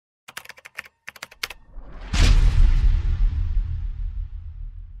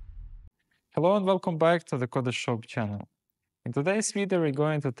Hello and welcome back to the Code Shop channel. In today's video, we're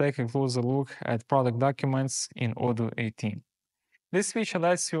going to take a closer look at product documents in Odoo 18. This feature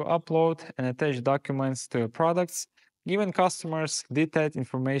lets you upload and attach documents to your products, giving customers detailed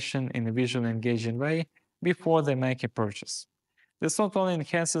information in a visually engaging way before they make a purchase. This not only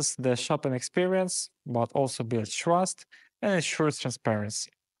enhances the shopping experience, but also builds trust and ensures transparency.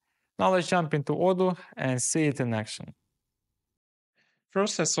 Now let's jump into Odoo and see it in action.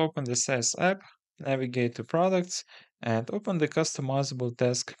 First, let's open the Sales app, navigate to Products, and open the customizable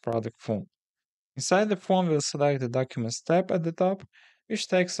desk product form. Inside the form, we'll select the Documents tab at the top, which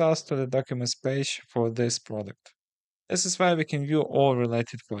takes us to the Documents page for this product. This is where we can view all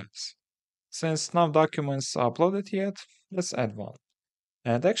related files. Since no documents are uploaded yet, let's add one.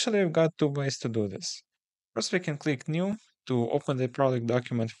 And actually, we've got two ways to do this. First, we can click New to open the product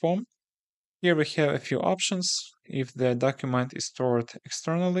document form. Here we have a few options. If the document is stored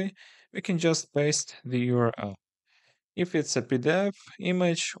externally, we can just paste the URL. If it's a PDF,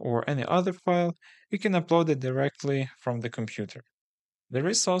 image, or any other file, we can upload it directly from the computer. There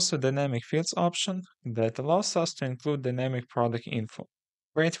is also a dynamic fields option that allows us to include dynamic product info,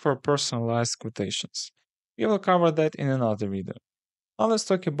 great for personalized quotations. We will cover that in another video. Now let's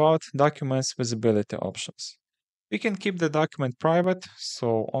talk about documents visibility options. We can keep the document private,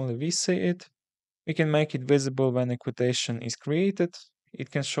 so only we see it. We can make it visible when a quotation is created. It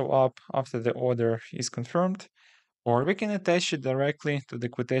can show up after the order is confirmed, or we can attach it directly to the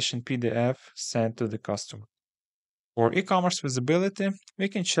quotation PDF sent to the customer. For e-commerce visibility, we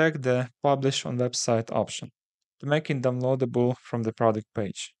can check the Publish on Website option to make it downloadable from the product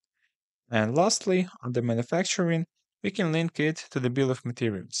page. And lastly, under Manufacturing, we can link it to the Bill of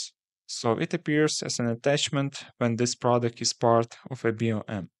Materials, so it appears as an attachment when this product is part of a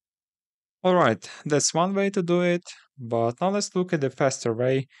BOM. Alright, that's one way to do it, but now let's look at the faster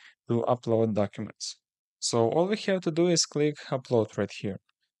way to upload documents. So all we have to do is click Upload right here.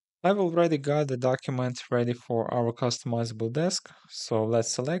 I've already got the document ready for our customizable desk, so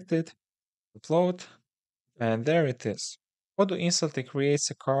let's select it, upload, and there it is. Odoo instantly creates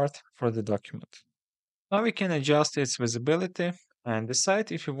a card for the document. Now we can adjust its visibility and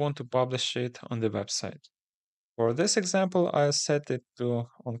decide if we want to publish it on the website. For this example, I'll set it to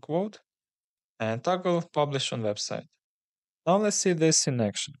on quote and toggle Publish on Website. Now let's see this in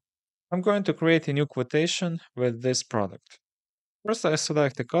action. I'm going to create a new quotation with this product. First, I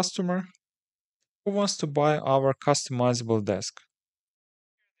select a customer who wants to buy our customizable desk.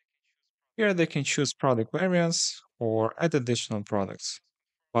 Here they can choose product variants or add additional products,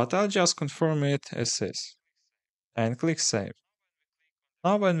 but I'll just confirm it as is and click Save.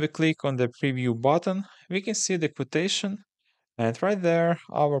 Now when we click on the Preview button, we can see the quotation and right there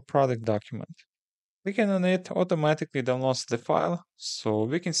our product document. Clicking on it automatically downloads the file, so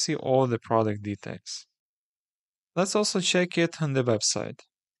we can see all the product details. Let's also check it on the website.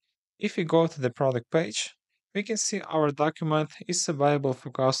 If we go to the product page, we can see our document is available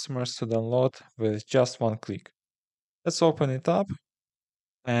for customers to download with just one click. Let's open it up,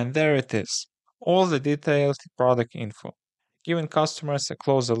 and there it is, all the detailed product info, giving customers a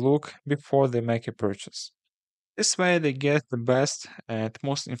closer look before they make a purchase. This way they get the best and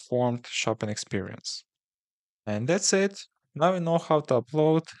most informed shopping experience. And that's it. Now we know how to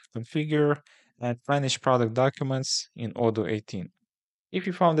upload, configure, and manage product documents in Odoo 18. If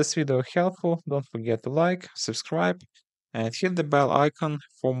you found this video helpful, don't forget to like, subscribe, and hit the bell icon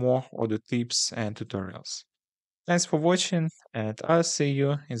for more Odoo tips and tutorials. Thanks for watching, and I'll see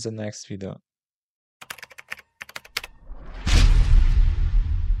you in the next video.